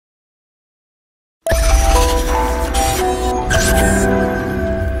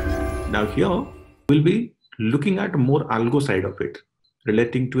Now here we'll be looking at more algo side of it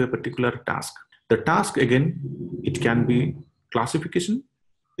relating to a particular task. The task, again, it can be classification,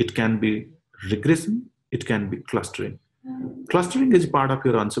 it can be regression, it can be clustering. Clustering is part of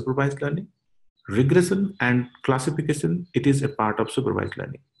your unsupervised learning. Regression and classification, it is a part of supervised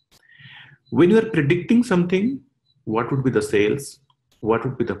learning. When you are predicting something, what would be the sales, what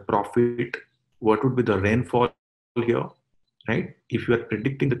would be the profit, what would be the rainfall here, right? If you are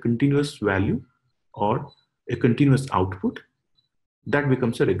predicting the continuous value or a continuous output, that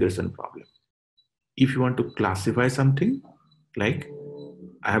becomes a regression problem. If you want to classify something, like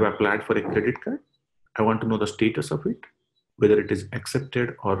I have applied for a credit card, I want to know the status of it, whether it is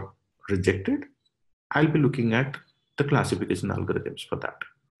accepted or rejected, I'll be looking at the classification algorithms for that.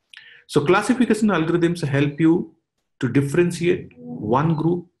 So classification algorithms help you to differentiate one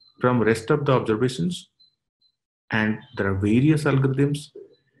group from rest of the observations. And there are various algorithms.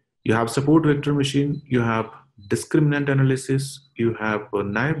 You have support vector machine, you have discriminant analysis, you have a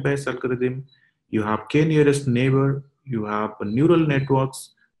Naïve Bayes algorithm, you have k-nearest neighbor, you have neural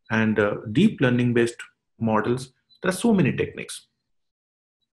networks and deep learning based models. There are so many techniques.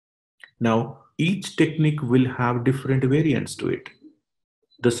 Now, each technique will have different variants to it.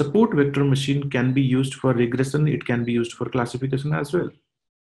 The support vector machine can be used for regression, it can be used for classification as well.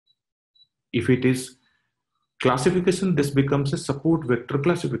 If it is classification, this becomes a support vector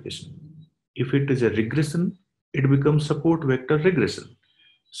classification. If it is a regression, it becomes support vector regression.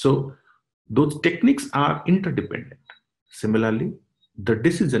 So those techniques are interdependent. Similarly, the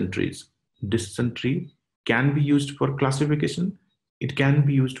decision tree can be used for classification, it can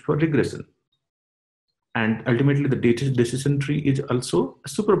be used for regression. And ultimately, the decision tree is also a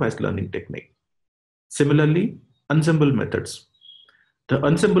supervised learning technique. Similarly, ensemble methods. The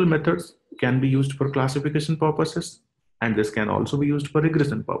ensemble methods can be used for classification purposes, and this can also be used for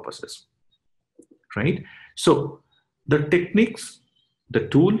regression purposes, right? So the techniques, the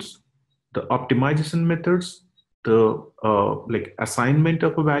tools, the optimization methods, the assignment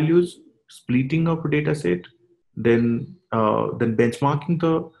of values, splitting of a data set, then benchmarking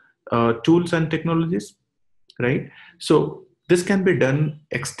the tools and technologies, right? So this can be done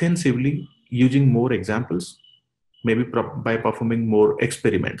extensively using more examples, maybe by performing more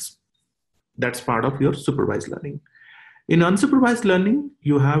experiments. That's part of your supervised learning. In unsupervised learning,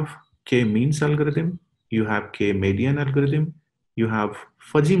 you have k-means algorithm, you have k-median algorithm, you have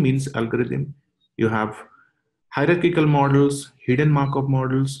fuzzy means algorithm, you have hierarchical models, hidden Markov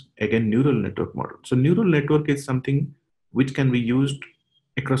models, again, neural network model. So neural network is something which can be used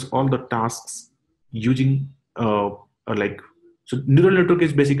across all the tasks using so neural network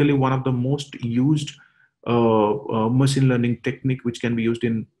is basically one of the most used machine learning technique which can be used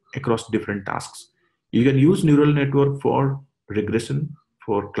in across different tasks. You can use neural network for regression,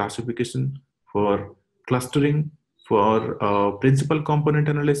 for classification, for clustering, for principal component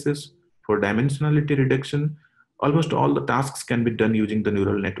analysis, for dimensionality reduction. Almost all the tasks can be done using the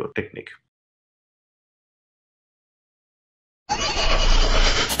neural network technique.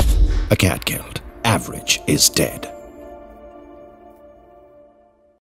 Acadgild. Average is dead.